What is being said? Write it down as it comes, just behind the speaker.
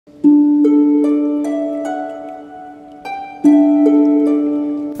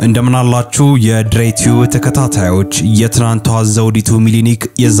እንደምን አላችሁ የድሬቲዩብ ተከታታዮች የትላንቷ ዘውዲቱ ምኒልክ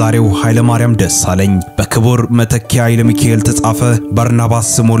የዛሬው ሃይለማርያም ደሳለኝ በክቡር መተኪያ ሃይለሚካኤል ተጻፈ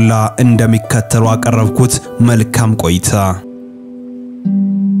በርናባስ ሞላ እንደሚከተለው አቀረብኩት መልካም ቆይታ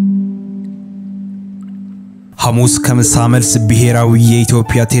ሐሙስ ከምሳ መልስ ብሄራዊው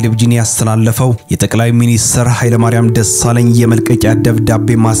የኢትዮጵያ ቴሌቪዥን ያስተላለፈው የጠቅላይ ሚኒስትር ሃይለማርያም ደሳለኝ የመልቀቂያ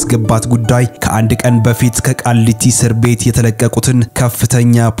ደብዳቤ ማስገባት ጉዳይ ከአንድ ቀን በፊት ከቃሊቲ እስር ቤት የተለቀቁትን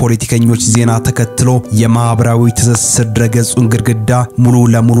ከፍተኛ ፖለቲከኞች ዜና ተከትሎ የማህበራዊ ትስስር ድረገጹን ግርግዳ ሙሉ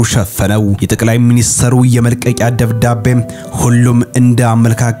ለሙሉ ሸፈነው። የጠቅላይ ሚኒስትሩ የመልቀቂያ ደብዳቤ ሁሉም እንደ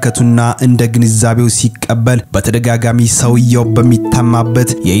አመለካከቱና እንደ ግንዛቤው ሲቀበል በተደጋጋሚ ሰውየው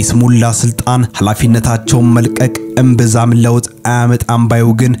በሚታማበት የኢስሙላ ስልጣን ኃላፊነታቸው መልቀቅ እምብዛም ለውጥ አያመጣም ባዩ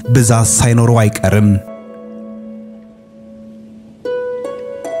ግን ብዛት ሳይኖረው አይቀርም።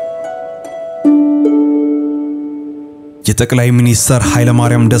 የጠቅላይ ሚኒስትር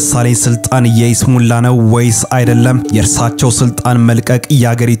ሃይለማርያም ደሳለኝ ስልጣን የኢስሙላ ነው ወይስ አይደለም? የእርሳቸው ስልጣን መልቀቅ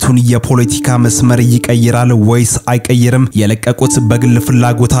ያገሪቱን የፖለቲካ መስመር ይቀይራል ወይስ አይቀይርም? የለቀቁት በግል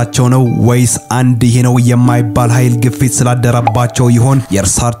ፍላጎታቸው ነው ወይስ አንድ ይሄ ነው የማይባል ኃይል ግፊት ስላደረባቸው ይሆን?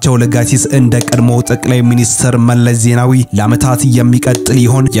 የእርሳቸው ለጋሲስ እንደ ቀድሞው ጠቅላይ ሚኒስትር መለስ ዜናዊ ለዓመታት የሚቀጥል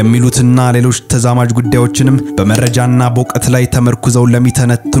ይሆን? የሚሉትና ሌሎች ተዛማጅ ጉዳዮችንም በመረጃና በእውቀት ላይ ተመርኩዘው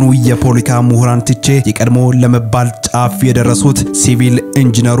ለሚተነትኑ የፖለቲካ ምሁራን ትቼ የቀድሞ ለመባል ጫፍ የደረሱት ሲቪል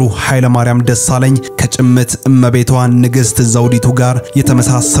ኢንጂነሩ ሃይለማርያም ደሳለኝ ከጭምት እመቤቷ ንግስት ዘውዲቱ ጋር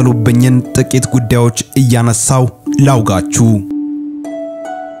የተመሳሰሉብኝን ጥቂት ጉዳዮች እያነሳው ላውጋችሁ።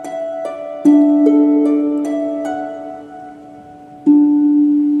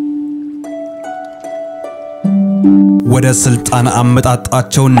 ወደ ስልጣን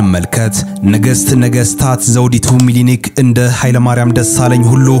አመጣጣቸው እንመልከት። ንግስት ነገስታት ዘውዲቱ ምኒልክ እንደ ሃይለማርያም ደሳለኝ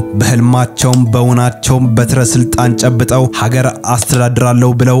ሁሉ በህልማቸው በውናቸው በትረ ስልጣን ጨብጠው ሀገር አስተዳድራለሁ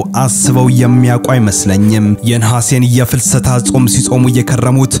ብለው አስበው የሚያውቁ አይመስለኝም። የነሐሴን የፍልሰታ ጾም ሲጾሙ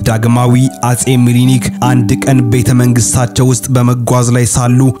የከረሙት ዳግማዊ አጼ ምኒልክ አንድ ቀን ቤተ መንግስታቸው ውስጥ በመጓዝ ላይ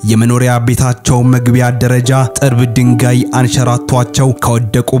ሳሉ የመኖሪያ ቤታቸው መግቢያ ደረጃ ጥርብ ድንጋይ አንሸራቷቸው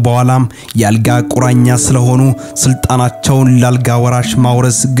ከወደቁ በኋላም ያልጋ ቁራኛ ስለሆኑ ስልጣናቸውን ላልጋ ወራሽ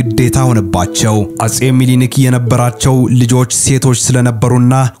ማውረስ ግዴታ ሆነባቸው። አጼ ምኒልክ የነበራቸው ልጆች ሴቶች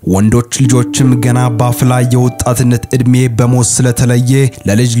ስለነበሩና ወንዶች ልጆችም ገና ባፍላ የወጣትነት እድሜ በሞት ስለተለየ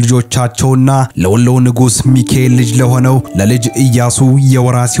ለልጅ ልጆቻቸውና ለወሎ ንጉስ ሚካኤል ልጅ ለሆነው ለልጅ ኢያሱ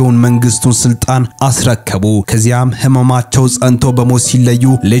የወራሲውን መንግስቱን ስልጣን አስረከቡ። ከዚያም ህመማቸው ጸንቶ በሞት ሲለዩ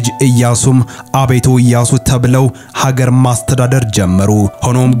ልጅ ኢያሱም አቤቱ ኢያሱ ተብለው ሀገር ማስተዳደር ጀመሩ።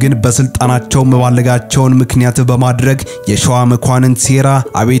 ሆኖም ግን በስልጣናቸው መባለጋቸውን ምክንያት በማድረግ የሸዋ መኳንንት ሴራ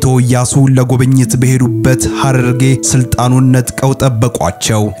አቤቱ ኢያሱ ለጎበኝት በሄዱበት ሐረርጌ ስልጣኑን ነጥቀው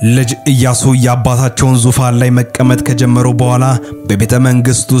ጠበቋቸው። ልጅ ኢያሱ ያባታቸውን ዙፋን ላይ መቀመጥ ከጀመሩ በኋላ በቤተ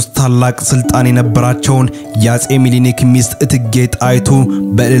መንግስት ውስጥ ታላቅ ስልጣን የነበራቸውን ያጼ ምኒልክ ሚስት እትጌ ጣይቱ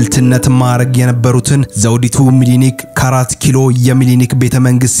በእልልትነት ማዕረግ የነበሩትን ዘውዲቱ ምኒልክ ከ4 ኪሎ የምኒልክ ቤተ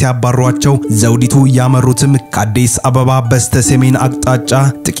መንግስት ሲያባሯቸው ዘውዲቱ ያመሩትም ከአዲስ አበባ በስተሰሜን አቅጣጫ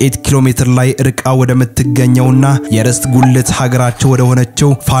ጥቂት ኪሎ ሜትር ላይ ርቃ ወደ ምትገኘውና የርስት ጉልት ሀገራቸው ወደ ሆነችው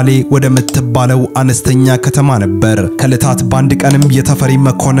ፋሌ ወደ ምትባለው አነስተኛ ከተማ ነበር። ከለታት ባንድ ቀንም የተፈሪ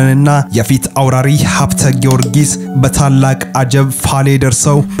መኮንንና የፊት አውራሪ ሀብተ ጊዮርጊስ በታላቅ አጀብ ፋሌ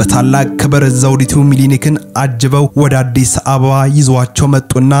ደርሰው በታላቅ ክብር ዘውዲቱ ምኒልክን አጅበው ወደ አዲስ አበባ ይዟቸው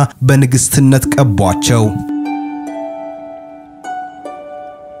መጡና በንግስትነት ቀቧቸው።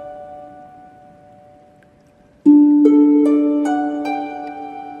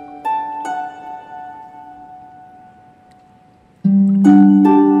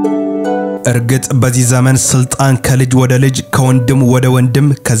 እርግጥ በዚህ ዘመን ስልጣን ከልጅ ወደ ልጅ ከወንድም ወደ ወንድም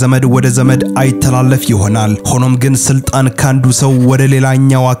ከዘመድ ወደ ዘመድ አይተላለፍ ይሆናል። ሆኖም ግን ስልጣን ካንዱ ሰው ወደ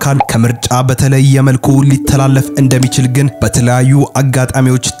ሌላኛው አካል ከምርጫ በተለየ መልኩ ሊተላለፍ እንደሚችል ግን በተለያዩ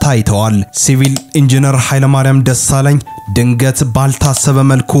አጋጣሚዎች ታይተዋል። ሲቪል ኢንጂነር ሃይለማርያም ደሳለኝ ድንገት ባልታሰበ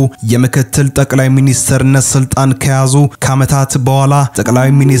መልኩ የምክትል ጠቅላይ ሚኒስትርነት ስልጣን ከያዙ ከዓመታት በኋላ ጠቅላይ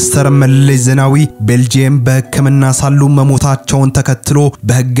ሚኒስትር መለስ ዜናዊ ቤልጂየም በሕክምና ሳሉ መሞታቸውን ተከትሎ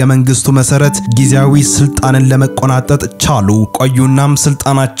በሕገ መንግስቱ መሰረት ጊዜያዊ ስልጣንን ለመቆናጠጥ ቻሉ። ቆዩናም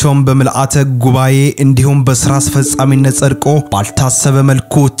ስልጣናቸውን በመልአተ ጉባኤ እንዲሁም በስራ አስፈጻሚነት ጸድቆ ባልታሰበ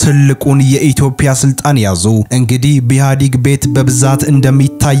መልኩ ትልቁን የኢትዮጵያ ስልጣን ያዙ። እንግዲህ በኢህአዴግ ቤት በብዛት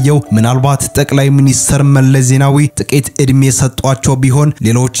እንደሚታየው ምናልባት ጠቅላይ ሚኒስትር መለስ ዜናዊ ጥቂት እድሜ ሰጧቸው ቢሆን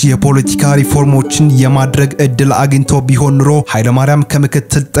ሌሎች የፖለቲካ ሪፎርሞችን የማድረግ እድል አግኝቶ ቢሆን ኑሮ ሃይለማርያም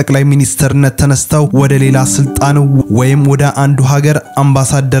ከምክትል ጠቅላይ ሚኒስትርነት ተነስተው ወደ ሌላ ስልጣን ወይም ወደ አንዱ ሀገር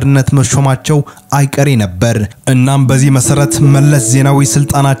አምባሳደርነት መሾማ መሾማቸው አይቀሬ ነበር። እናም በዚህ መሰረት መለስ ዜናዊ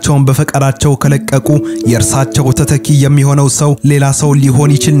ስልጣናቸውን በፈቃዳቸው ከለቀቁ የእርሳቸው ተተኪ የሚሆነው ሰው ሌላ ሰው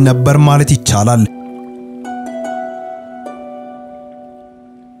ሊሆን ይችል ነበር ማለት ይቻላል።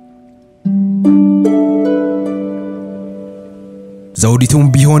 ዘውዲቱም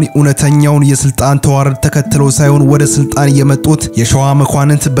ቢሆን እውነተኛውን የስልጣን ተዋረድ ተከትለው ሳይሆን ወደ ስልጣን የመጡት የሸዋ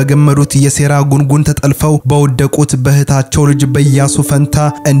መኳንንት በገመዱት የሴራ ጉንጉን ተጠልፈው በወደቁት በህታቸው ልጅ በያሱ ፈንታ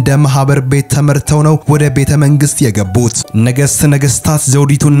እንደ ማህበር ቤት ተመርተው ነው ወደ ቤተ መንግስት የገቡት። ነገስታት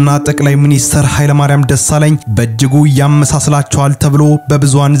ዘውዲቱና ጠቅላይ ሚኒስትር ሃይለማርያም ደሳለኝ በእጅጉ ያመሳስላቸዋል ተብሎ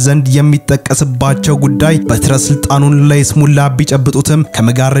በብዙሃን ዘንድ የሚጠቀስባቸው ጉዳይ በትረ ስልጣኑን ለይስሙላ ቢጨብጡትም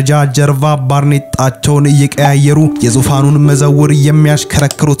ከመጋረጃ ጀርባ ባርኔጣቸውን እየቀያየሩ የዙፋኑን መዘውር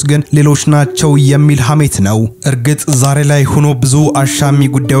የሚያሽከረክሩት ግን ሌሎች ናቸው የሚል ሐሜት ነው። እርግጥ ዛሬ ላይ ሆኖ ብዙ አሻሚ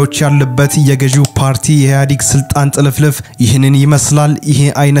ጉዳዮች ያለበት የገዢው ፓርቲ የኢህአዴግ ስልጣን ጥልፍልፍ ይህንን ይመስላል። ይሄ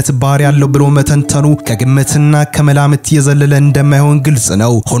አይነት ባህሪ ያለው ብሎ መተንተኑ ከግምትና ከመላምት የዘለለ እንደማይሆን ግልጽ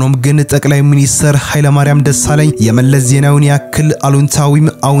ነው። ሆኖም ግን ጠቅላይ ሚኒስትር ሃይለማርያም ደሳለኝ የመለስ ዜናዊን ያክል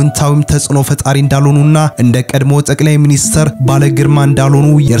አዎንታዊም ተጽዕኖ ፈጣሪ እንዳልሆኑና እንደ ቀድሞ ጠቅላይ ሚኒስትር ባለግርማ እንዳልሆኑ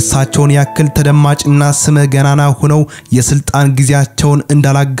የእርሳቸውን ያክል ተደማጭና ስመ ገናና ሆነው የስልጣን ጊዜያቸውን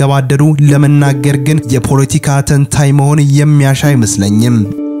እንዳላገባደዱ ለመናገር ግን የፖለቲካ ተንታኝ መሆን የሚያሻ አይመስለኝም።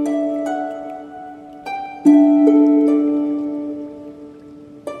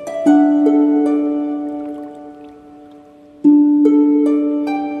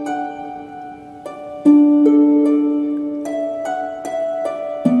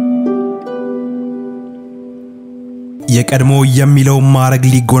 የቀድሞ የሚለው ማረግ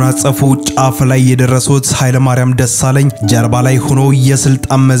ሊጎናጸፉ ጫፍ ላይ የደረሱት ሃይለማርያም ደሳለኝ ጀርባ ላይ ሆኖ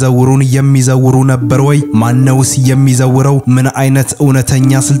የስልጣን መዘውሩን የሚዘውሩ ነበር ወይ? ማነውስ የሚዘውረው? ምን አይነት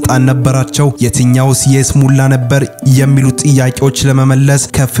እውነተኛ ስልጣን ነበራቸው? የትኛውስ የስሙላ ነበር? የሚሉት ጥያቄዎች ለመመለስ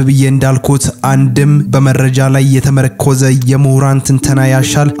ከፍ ብዬ እንዳልኩት አንድም በመረጃ ላይ የተመረኮዘ የምሁራን ትንተና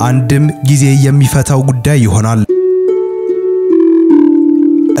ያሻል፣ አንድም ጊዜ የሚፈታው ጉዳይ ይሆናል።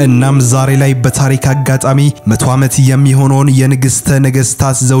 እናም ዛሬ ላይ በታሪክ አጋጣሚ 100 ዓመት የሚሆነውን የንግስተ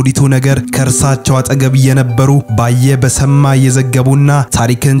ነገስታት ዘውዲቱ ነገር ከርሳቸው አጠገብ የነበሩ ባየ በሰማ የዘገቡና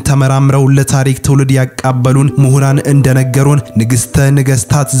ታሪክን ተመራምረው ለታሪክ ትውልድ ያቃበሉን ምሁራን እንደነገሩን ንግስተ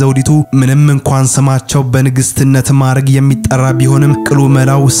ነገስታት ዘውዲቱ ምንም እንኳን ስማቸው በንግስትነት ማረግ የሚጠራ ቢሆንም ቅሉ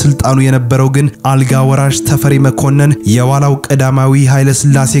መላው ስልጣኑ የነበረው ግን አልጋ ወራሽ ተፈሪ መኮንን የዋላው ቀዳማዊ ኃይለ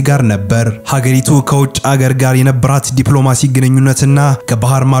ሥላሴ ጋር ነበር። ሀገሪቱ ከውጭ አገር ጋር የነበራት ዲፕሎማሲ ግንኙነትና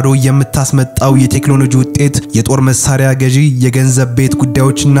ከባህር ማዶ የምታስመጣው የቴክኖሎጂ ውጤት የጦር መሳሪያ ገዢ የገንዘብ ቤት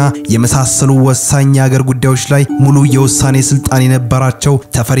ጉዳዮችና የመሳሰሉ ወሳኝ የሀገር ጉዳዮች ላይ ሙሉ የውሳኔ ስልጣን የነበራቸው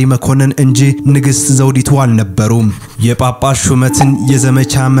ተፈሪ መኮንን እንጂ ንግስት ዘውዲቱ አልነበሩም። የጳጳስ ሹመትን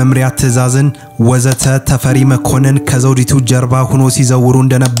የዘመቻ መምሪያ ትዕዛዝን ወዘተ ተፈሪ መኮንን ከዘውዲቱ ጀርባ ሆኖ ሲዘውሩ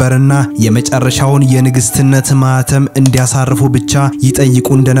እንደነበርና የመጨረሻውን የንግስትነት ማህተም እንዲያሳርፉ ብቻ ይጠይቁ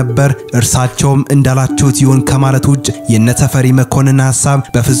እንደነበር እርሳቸውም እንዳላችሁት ይሁን ከማለት ውጭ የነተፈሪ መኮንን ሐሳብ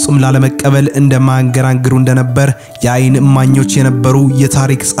በፍጹም ላለመቀበል እንደማንገራንግሩ እንደነበር የአይን እማኞች የነበሩ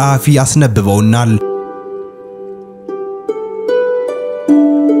የታሪክ ጸሐፊ አስነብበውናል።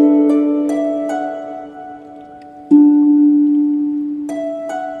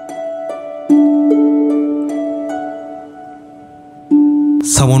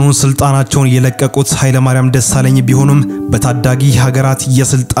 ሰሞኑን ስልጣናቸውን የለቀቁት ሃይለማርያም ደሳለኝ ቢሆኑም በታዳጊ ሀገራት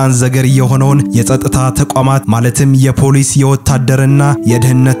የስልጣን ዘገር የሆነውን የጸጥታ ተቋማት ማለትም የፖሊስ የወታደርና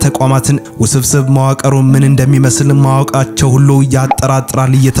የደህንነት ተቋማትን ውስብስብ መዋቅሩ ምን እንደሚመስል ማወቃቸው ሁሉ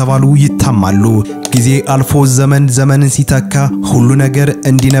ያጠራጥራል እየተባሉ ይታማሉ። ጊዜ አልፎ ዘመንን ሲተካ ሁሉ ነገር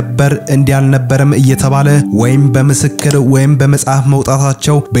እንዲነበር እንዲያልነበረም እየተባለ ወይም በምስክር ወይም በመጽሐፍ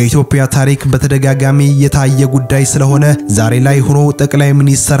መውጣታቸው በኢትዮጵያ ታሪክ በተደጋጋሚ የታየ ጉዳይ ስለሆነ ዛሬ ላይ ሆኖ ጠቅላይ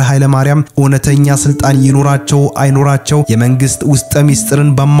ሚኒስትር ሃይለማርያም እውነተኛ ስልጣን ይኖራቸው አይኖራቸው የመንግስት ውስጥ ሚስጥርን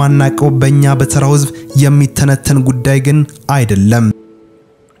በማናቀው በእኛ በተራው ህዝብ የሚተነተን ጉዳይ ግን አይደለም።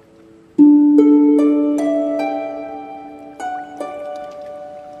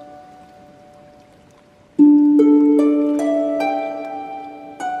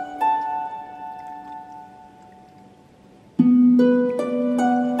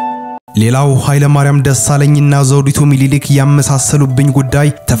 ሌላው ሃይለማርያም ደሳለኝና ዘውዲቱ ምኒልክ ያመሳሰሉብኝ ጉዳይ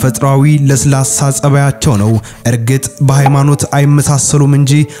ተፈጥሯዊ ለስላሳ ጸባያቸው ነው። እርግጥ በሃይማኖት አይመሳሰሉም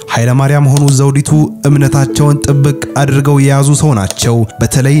እንጂ ሃይለማርያም ሆኑ ዘውዲቱ እምነታቸውን ጥብቅ አድርገው የያዙ ሰው ናቸው።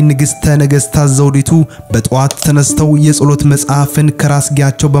 በተለይ ንግስተ ነገስታት ዘውዲቱ በጧት ተነስተው የጸሎት መጽሐፍን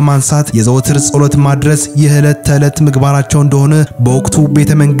ከራስጌያቸው በማንሳት የዘወትር ጸሎት ማድረስ የዕለት ተዕለት ምግባራቸው እንደሆነ በወቅቱ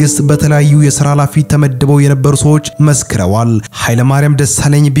ቤተ መንግስት በተለያዩ የሥራ ኃላፊ ተመድበው የነበሩ ሰዎች መስክረዋል። ሃይለማርያም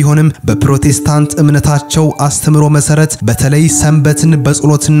ደሳለኝ ቢሆንም በፕሮቴስታንት እምነታቸው አስተምሮ መሰረት በተለይ ሰንበትን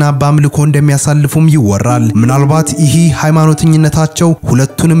በጸሎትና በአምልኮ እንደሚያሳልፉም ይወራል። ምናልባት ይህ ሃይማኖተኝነታቸው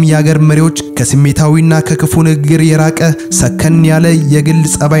ሁለቱንም ያገር መሪዎች ከስሜታዊና ከክፉ ንግግር የራቀ ሰከን ያለ የግል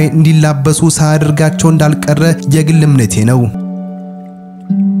ጸባይ እንዲላበሱ ሳያደርጋቸው እንዳልቀረ የግል እምነቴ ነው።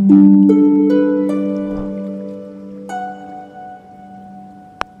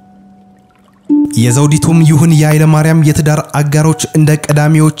 የዘውዲቱም ይሁን የሃይለማርያም የትዳር አጋሮች እንደ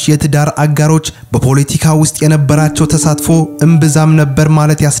ቀዳሚዎች የትዳር አጋሮች በፖለቲካ ውስጥ የነበራቸው ተሳትፎ እምብዛም ነበር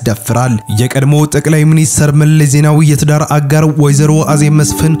ማለት ያስደፍራል። የቀድሞ ጠቅላይ ሚኒስትር መለስ ዜናዊ የትዳር አጋር ወይዘሮ አዜብ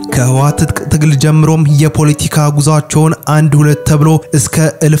መስፍን ከህወሓት ትግል ጀምሮም የፖለቲካ ጉዟቸውን አንድ ሁለት ተብሎ እስከ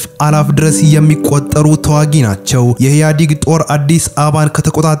እልፍ አላፍ ድረስ የሚቆጠሩ ተዋጊ ናቸው። የኢህአዴግ ጦር አዲስ አበባን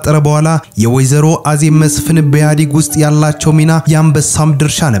ከተቆጣጠረ በኋላ የወይዘሮ አዜብ መስፍን በኢህአዴግ ውስጥ ያላቸው ሚና ያንበሳም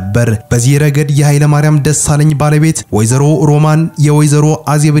ድርሻ ነበር። በዚህ ረገድ ሃይለማርያም ደሳለኝ ባለቤት ወይዘሮ ሮማን የወይዘሮ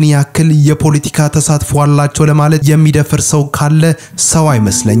አዜብን ያክል የፖለቲካ ተሳትፎ አላቸው ለማለት የሚደፍር ሰው ካለ ሰው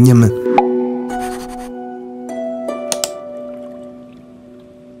አይመስለኝም።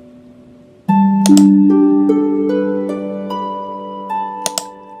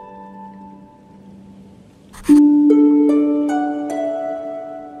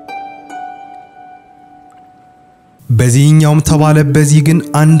 በዚህኛውም ተባለ በዚህ ግን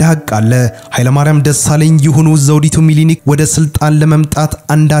አንድ ሀቅ አለ። ሃይለማርያም ደሳለኝ ይሁኑ ዘውዲቱ ምኒልክ ወደ ስልጣን ለመምጣት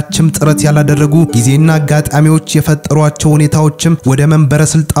አንዳችም ጥረት ያላደረጉ ጊዜና አጋጣሚዎች የፈጠሯቸው ሁኔታዎችም ወደ መንበረ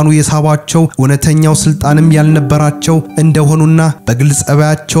ስልጣኑ የሳባቸው እውነተኛው ስልጣንም ያልነበራቸው እንደሆኑና በግልጽ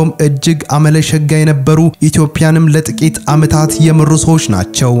ጸባያቸውም እጅግ አመለሸጋ የነበሩ ኢትዮጵያንም ለጥቂት ዓመታት የመሩ ሰዎች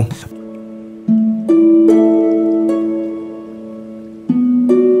ናቸው።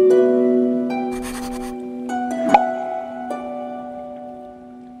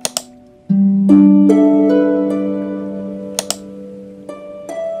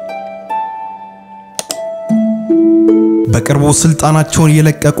 በቅርቡ ስልጣናቸውን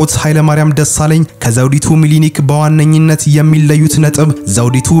የለቀቁት ሃይለማርያም ደሳለኝ ከዘውዲቱ ምኒልክ በዋነኝነት የሚለዩት ነጥብ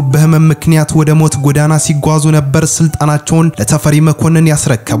ዘውዲቱ በህመም ምክንያት ወደ ሞት ጎዳና ሲጓዙ ነበር ስልጣናቸውን ለተፈሪ መኮንን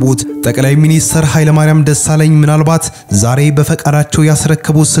ያስረከቡት። ጠቅላይ ሚኒስትር ሃይለማርያም ደሳለኝ ምናልባት ዛሬ በፈቃዳቸው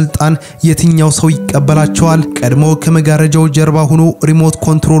ያስረከቡት ስልጣን የትኛው ሰው ይቀበላቸዋል? ቀድሞ ከመጋረጃው ጀርባ ሆኖ ሪሞት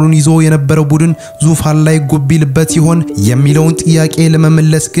ኮንትሮሉን ይዞ የነበረው ቡድን ዙፋን ላይ ጉቢልበት ይሆን የሚለውን ጥያቄ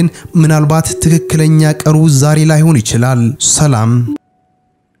ለመመለስ ግን ምናልባት ትክክለኛ ቀኑ ዛሬ ላይሆን ይችላል። ሰላም